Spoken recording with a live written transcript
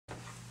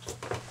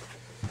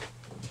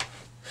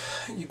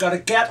You gotta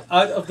get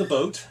out of the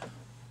boat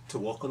to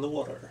walk on the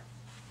water.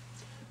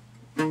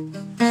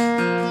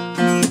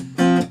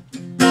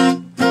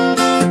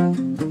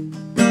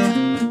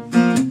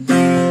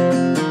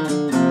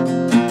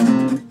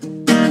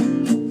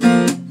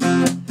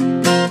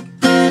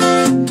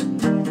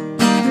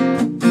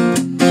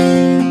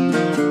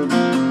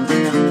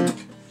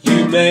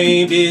 You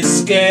may be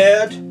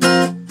scared,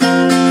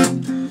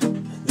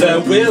 there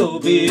will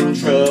be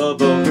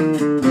trouble,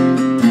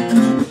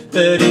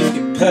 but if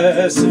you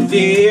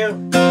persevere,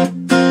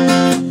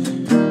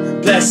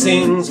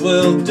 blessings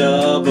will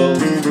double.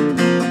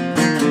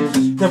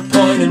 No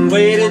point in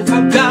waiting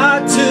for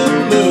God to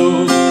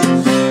move,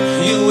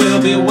 you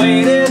will be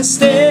waiting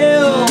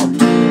still.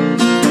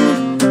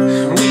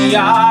 We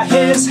are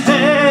His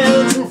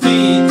hands and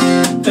feet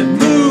that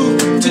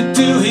move to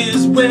do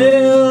His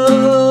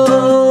will.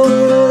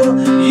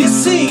 You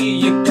see,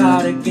 you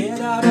gotta get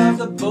out of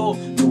the boat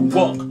to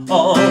walk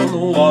on the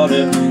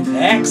water.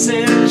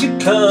 Exit your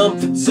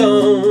comfort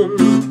zone.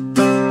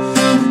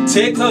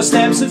 Take those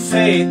steps of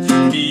faith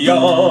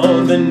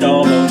beyond the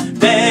normal.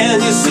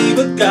 Then you see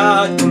what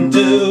God can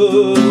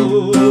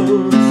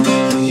do.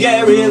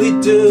 Yeah, really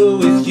do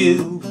with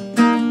you.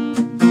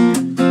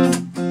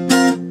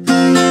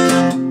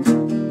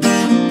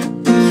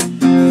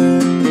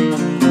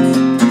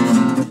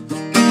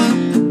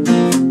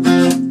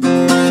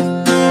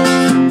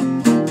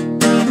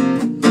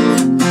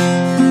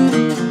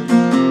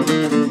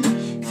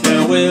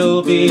 There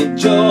will be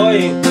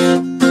joy,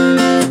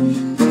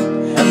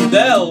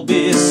 there'll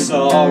be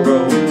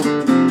sorrow,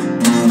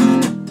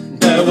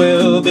 there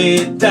will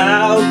be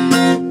doubt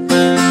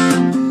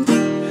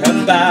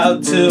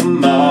about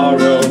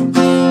tomorrow.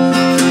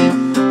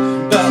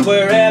 But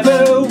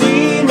wherever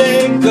we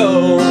may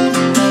go,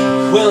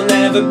 we'll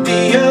never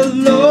be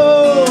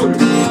alone.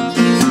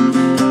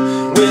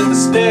 With the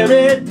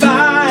Spirit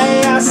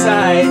by our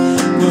side,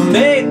 we'll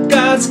make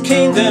God's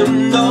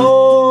kingdom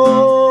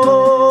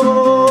known.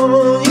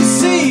 You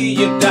see,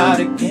 you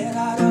gotta get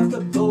out of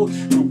the boat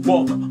to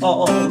walk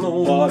on the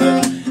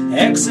water.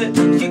 Exit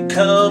your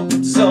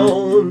comfort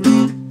zone.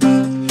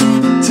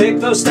 Take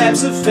those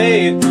steps of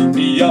faith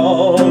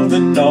beyond the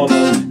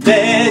normal.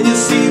 Then you'll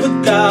see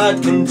what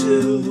God can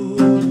do.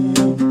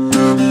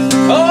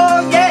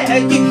 Oh yeah,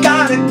 you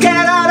gotta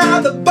get out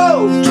of the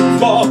boat to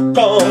walk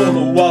on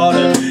the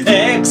water.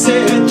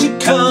 Exit your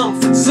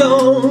comfort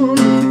zone.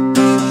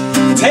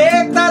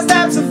 Take those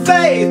steps of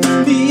faith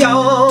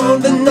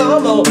beyond the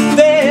normal.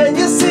 Then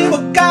you'll see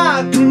what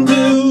God can do.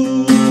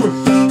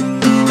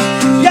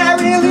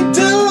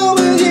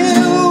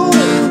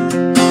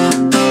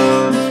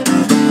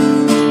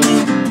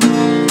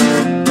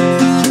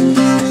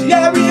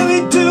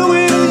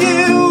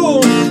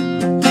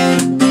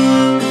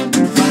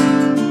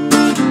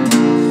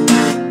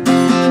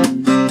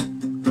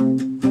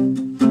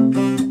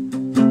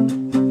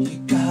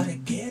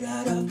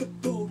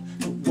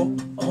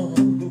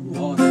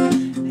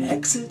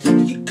 Exit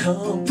your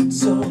comfort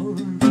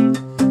zone.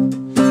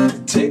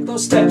 Take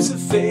those steps of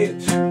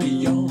faith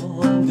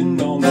beyond the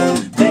normal.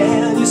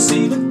 Then you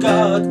see what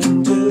God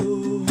can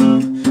do.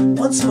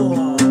 Once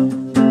more,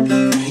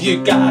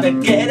 you gotta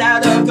get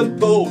out of the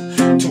boat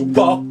to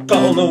walk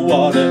on the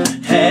water.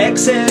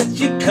 Exit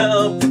your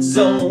comfort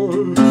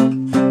zone.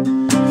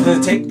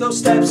 Take those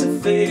steps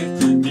of faith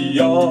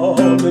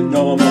beyond the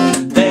normal.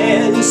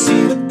 Then you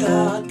see what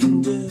God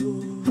can do.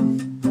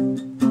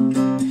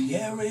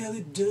 Yeah,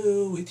 really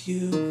do with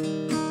you.